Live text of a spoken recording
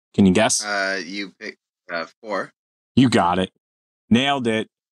Can you guess? You picked 4. You got it. Nailed it.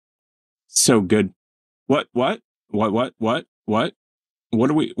 So good. What are we,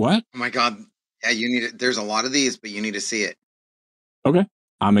 what? Oh my God. Yeah, you need it. There's a lot of these, but you need to see it. Okay.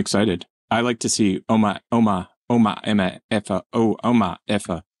 I'm excited. I like to see Oma, Effa, Oma,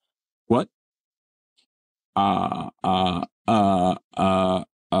 Effa. What?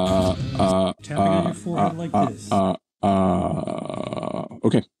 Tapping on your forehead like this.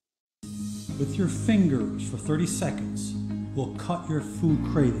 Okay. With your fingers for 30 seconds will cut your food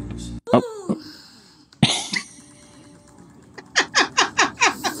cravings. Oh.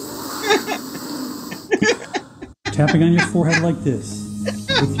 Tapping on your forehead like this.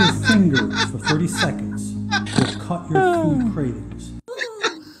 With your fingers for 30 seconds will cut your food cravings.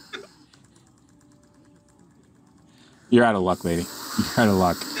 You're out of luck, lady. You're out of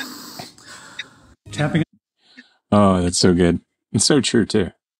luck. Tapping. Oh, that's so good. It's so true,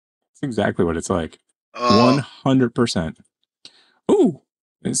 too. It's exactly what it's like. 100%. Ooh,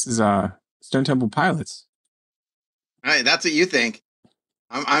 this is Stone Temple Pilots. All right, that's what you think.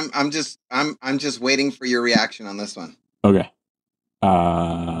 I'm just waiting for your reaction on this one. Okay.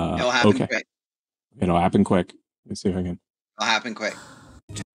 It'll happen quick. It'll happen quick. Let's see if I can. It'll happen quick.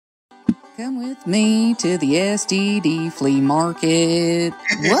 Come with me to the STD flea market.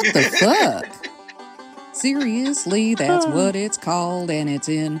 What the fuck? Seriously, that's what it's called, and it's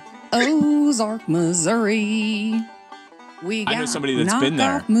in Ozark, Missouri. We got I know somebody that's been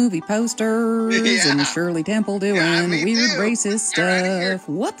there. Movie posters and Shirley Temple doing weird too. racist stuff.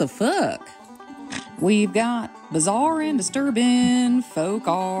 What the fuck? We've got bizarre and disturbing folk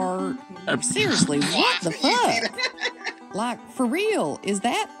art. Seriously, what the fuck? Like, for real, is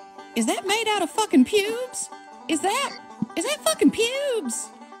that made out of fucking pubes? Is that fucking pubes?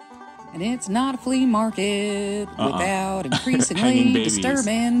 And it's not a flea market without increasingly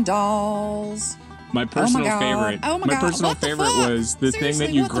disturbing dolls. My personal favorite. Oh my my God. personal What the favorite fuck? was the thing that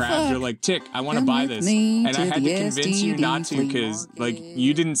Seriously, you what the grabbed. fuck? You're like, Tick, I want to Come buy with this, me and I to had the to convince you not to STD because, like, market.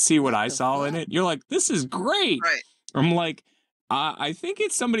 you didn't see what I the saw in fuck? it. You're like, this is great. Right. I'm like, I think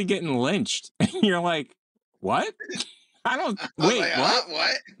it's somebody getting lynched. And you're like, what? I don't. Wait, like, what?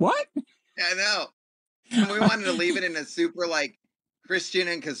 What? What? Yeah, I know. And we wanted to leave it in a super like Christian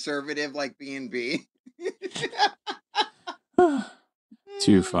and conservative like B&B.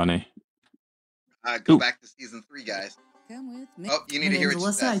 Too funny. Go back to season 3, guys. Come with me. Oh, you need to hear what she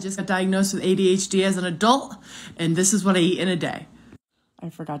Alyssa. I says. just got diagnosed with ADHD as an adult, and this is what I eat in a day.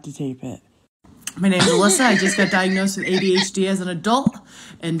 I forgot to tape it. My name is Alyssa. I just got diagnosed with ADHD as an adult,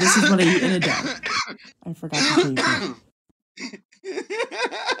 and this is what I eat in a day. I forgot to tape it.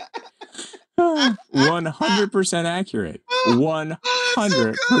 100% accurate.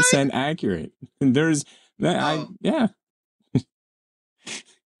 100% accurate. And there's that. Yeah.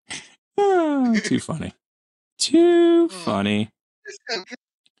 Too funny. Too funny.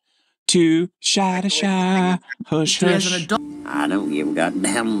 Too shy to shy. Hush, hush. I don't give a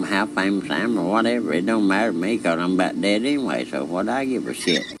goddamn how famous I am or whatever. It don't matter to me because I'm about dead anyway, so what I give a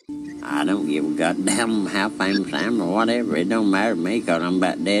shit. I don't give a goddamn how famous I am or whatever. It don't matter to me because I'm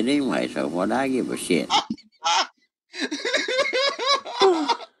about dead anyway, so what I give a shit.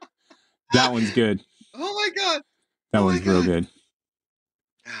 That one's good. Oh my God. That one's real good.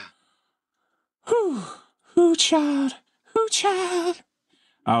 Who child? Who child?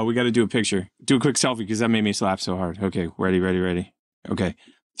 Oh, we got to do a picture. Do a quick selfie because that made me laugh so hard. Okay, ready. Okay,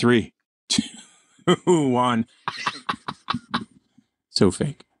 3, 2, 1. So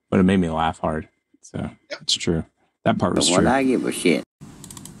fake, but it made me laugh hard. So it's true. That part was true. What I give a shit.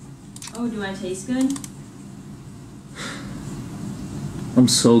 Oh, do I taste good? I'm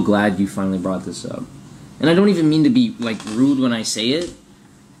so glad you finally brought this up. And I don't even mean to be, like, rude when I say it.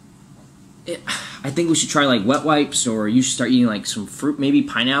 I think we should try, like, wet wipes, or you should start eating, like, some fruit, maybe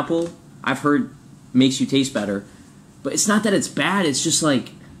pineapple. I've heard makes you taste better. But it's not that it's bad, it's just, like,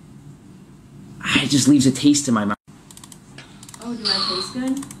 it just leaves a taste in my mouth. Oh, do I taste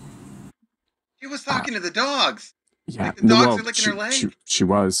good? She was talking to the dogs. Yeah, like the dogs are licking her leg. She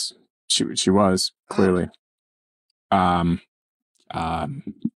was. She was clearly. I'm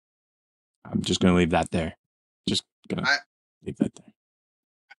just gonna leave that there. Just gonna leave that there.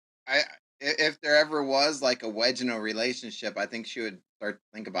 If there ever was like a wedge in a relationship, I think she would start to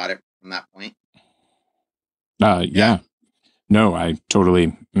think about it from that point. Yeah. No, I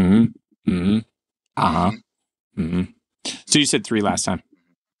totally. So you said 3 last time.